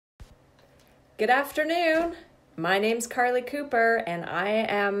Good afternoon. My name's Carly Cooper, and I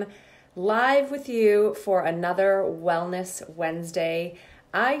am live with you for another Wellness Wednesday.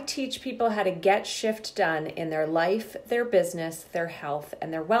 I teach people how to get shift done in their life, their business, their health,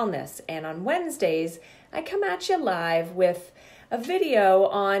 and their wellness. And on Wednesdays, I come at you live with a video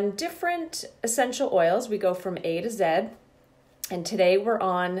on different essential oils. We go from A to Z, and today we're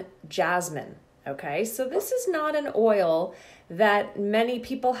on Jasmine. Okay, so this is not an oil that many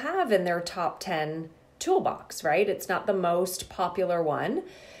people have in their top 10 toolbox, right? It's not the most popular one,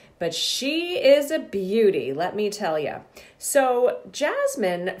 but she is a beauty, let me tell you. So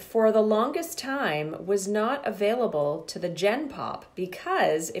Jasmine, for the longest time, was not available to the Gen Pop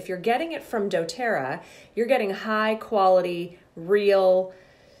because if you're getting it from doTERRA, you're getting high quality, real,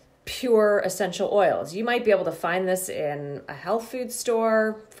 pure essential oils. You might be able to find this in a health food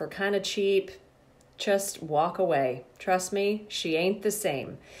store for kind of cheap. Just walk away. Trust me, she ain't the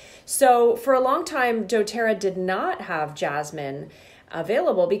same. So for a long time, doTERRA did not have Jasmine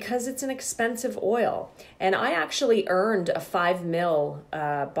available because it's an expensive oil. And I actually earned a 5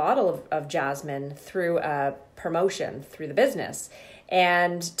 ml bottle of Jasmine through a promotion through the business.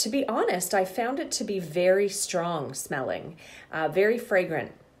 And to be honest, I found it to be very strong smelling, very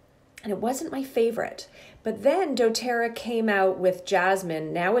fragrant. And it wasn't my favorite. But then doTERRA came out with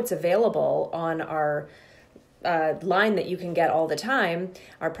Jasmine. Now it's available on our line that you can get all the time,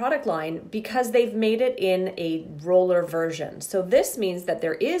 our product line, because they've made it in a roller version. So this means that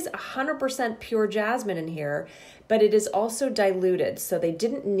there is 100% pure Jasmine in here, but it is also diluted. So they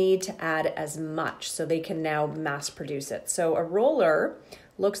didn't need to add as much. So they can now mass produce it. So a roller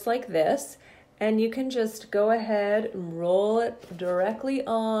looks like this. And you can just go ahead and roll it directly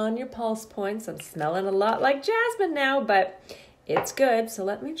on your pulse points. I'm smelling a lot like Jasmine now, but it's good. So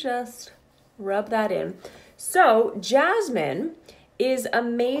let me just rub that in. So Jasmine is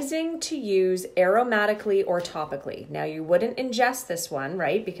amazing to use aromatically or topically. Now you wouldn't ingest this one,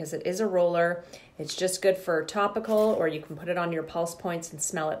 right? Because it is a roller. It's just good for topical, or you can put it on your pulse points and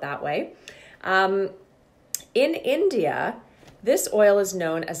smell it that way. In India, this oil is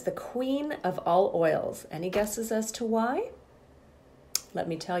known as the queen of all oils. Any guesses as to why? Let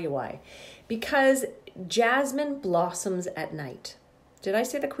me tell you why. Because Jasmine blossoms at night. Did I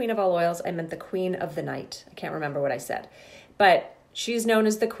say the queen of all oils? I meant the queen of the night. I can't remember what I said. But she's known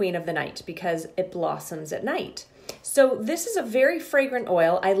as the queen of the night because it blossoms at night. So this is a very fragrant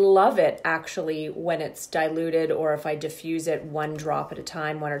oil. I love it actually when it's diluted or if I diffuse it 1 drop at a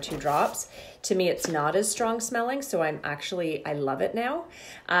time, 1 or 2 drops. To me, it's not as strong smelling, so I love it now.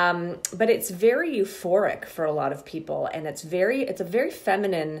 But it's very euphoric for a lot of people, and it's a very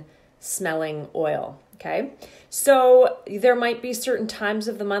feminine smelling oil. Okay, so there might be certain times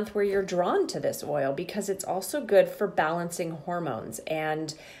of the month where you're drawn to this oil because it's also good for balancing hormones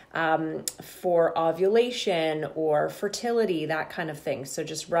and for ovulation or fertility, that kind of thing. So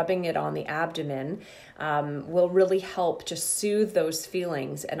just rubbing it on the abdomen will really help just soothe those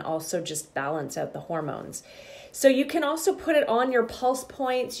feelings and also just balance out the hormones. So you can also put it on your pulse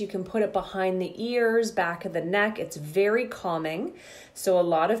points. You can put it behind the ears, back of the neck. It's very calming. So a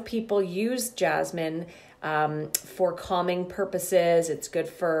lot of people use Jasmine for calming purposes. It's good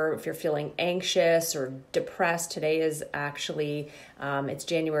for if you're feeling anxious or depressed. Today is actually, it's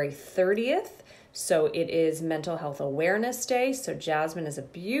January 30th. So it is Mental Health Awareness Day. So Jasmine is a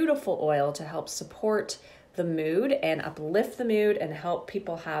beautiful oil to help support the mood and uplift the mood and help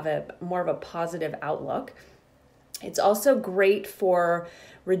people have more of a positive outlook. It's also great for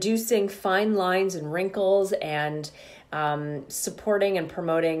reducing fine lines and wrinkles and supporting and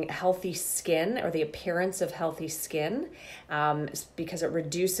promoting healthy skin or the appearance of healthy skin because it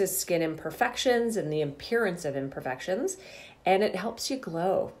reduces skin imperfections and the appearance of imperfections, and it helps you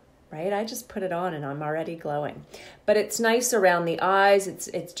glow, right? I just put it on and I'm already glowing. But it's nice around the eyes.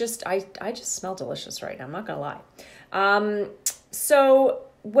 It's just, I just smell delicious right now. I'm not gonna lie. So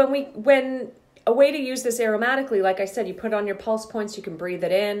when a way to use this aromatically, like I said, you put it on your pulse points, you can breathe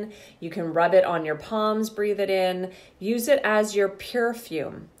it in, you can rub it on your palms, breathe it in, use it as your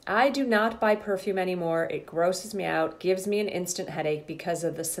perfume. I do not buy perfume anymore. It grosses me out, gives me an instant headache because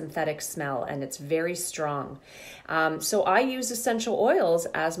of the synthetic smell, and it's very strong. So I use essential oils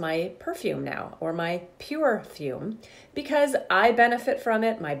as my perfume now, or my pure fume, because I benefit from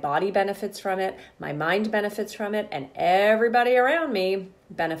it, my body benefits from it, my mind benefits from it, and everybody around me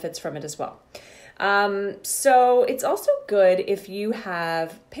benefits from it as well. So it's also good if you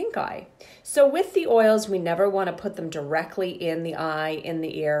have pink eye. So with the oils, we never want to put them directly in the eye, in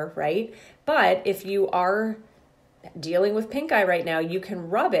the ear, right? But if you are dealing with pink eye right now, you can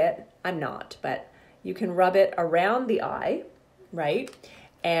rub it, I'm not, but you can rub it around the eye, right?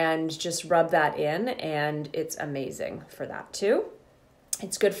 and just rub that in, and it's amazing for that too.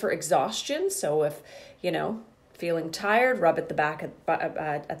 It's good for exhaustion. So if, feeling tired, rub at the back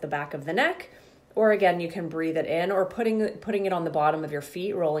at the back of the neck, or again, you can breathe it in, or putting it on the bottom of your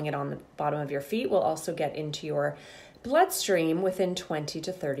feet, rolling it on the bottom of your feet will also get into your bloodstream within 20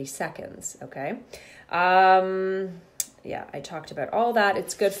 to 30 seconds. Okay. Yeah, I talked about all that.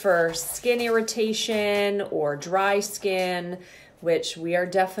 It's good for skin irritation or dry skin, which we are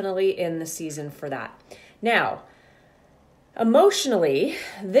definitely in the season for that. Now, emotionally,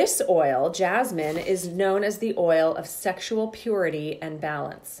 this oil, jasmine, is known as the oil of sexual purity and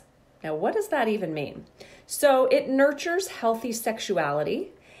balance. Now, what does that even mean? So it nurtures healthy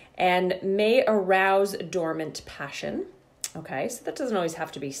sexuality and may arouse dormant passion. Okay, so that doesn't always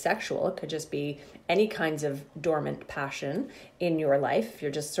have to be sexual. It could just be any kinds of dormant passion in your life. If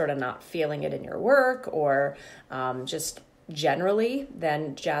you're just sort of not feeling it in your work or just generally,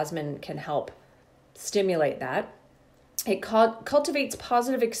 then jasmine can help stimulate that. It cultivates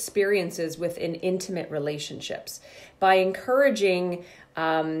positive experiences within intimate relationships by encouraging,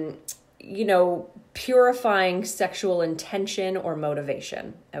 purifying sexual intention or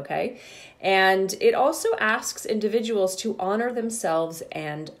motivation, okay? And it also asks individuals to honor themselves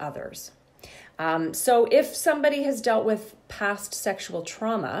and others. So if somebody has dealt with past sexual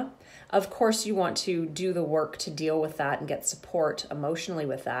trauma, of course you want to do the work to deal with that and get support emotionally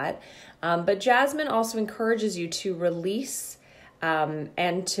with that. But jasmine also encourages you to release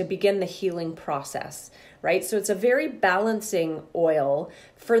and to begin the healing process, right? So it's a very balancing oil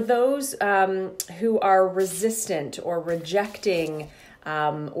for those who are resistant or rejecting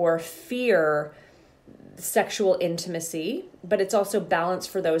or fear sexual intimacy, but it's also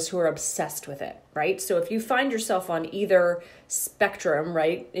balanced for those who are obsessed with it, right? So if you find yourself on either spectrum,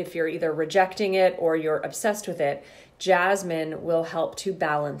 right, if you're either rejecting it or you're obsessed with it, jasmine will help to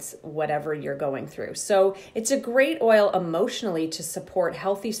balance whatever you're going through. So it's a great oil emotionally to support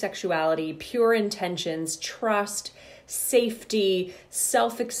healthy sexuality, pure intentions, trust, safety,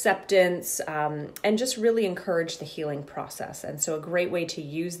 self-acceptance, and just really encourage the healing process. And so a great way to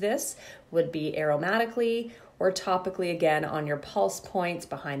use this would be aromatically or topically, again, on your pulse points,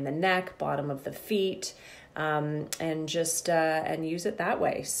 behind the neck, bottom of the feet, and just and use it that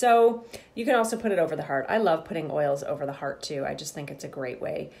way. So you can also put it over the heart. I love putting oils over the heart too. I just think it's a great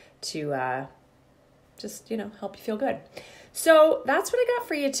way to just help you feel good. So that's what I got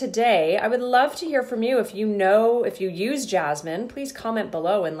for you today. I would love to hear from you. If you use jasmine, please comment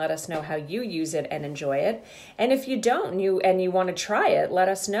below and let us know how you use it and enjoy it. And if you don't and you want to try it, let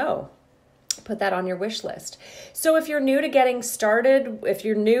us know. Put that on your wish list. So if you're new to getting started, if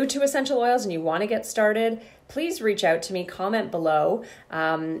you're new to essential oils and you want to get started, please reach out to me, comment below,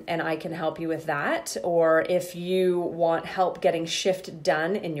 and I can help you with that. Or if you want help getting shift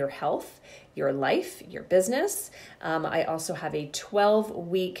done in your health, your life, your business, I also have a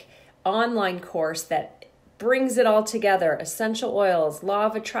 12-week online course that brings it all together: essential oils, law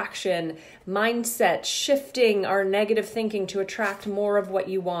of attraction, mindset, shifting our negative thinking to attract more of what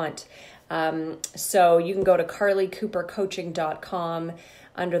you want. So you can go to carlycoopercoaching.com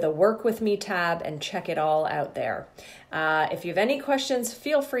under the Work With Me tab and check it all out there. If you have any questions,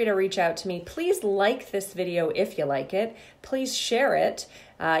 feel free to reach out to me. Please like this video if you like it. Please share it.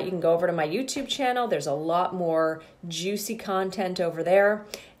 You can go over to my YouTube channel. There's a lot more juicy content over there.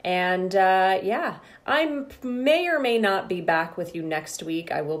 And yeah, I may or may not be back with you next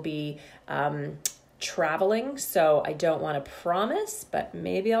week. I will be traveling, so I don't want to promise, but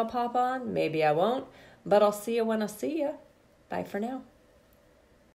maybe I'll pop on, maybe I won't, but I'll see you when I see you. Bye for now.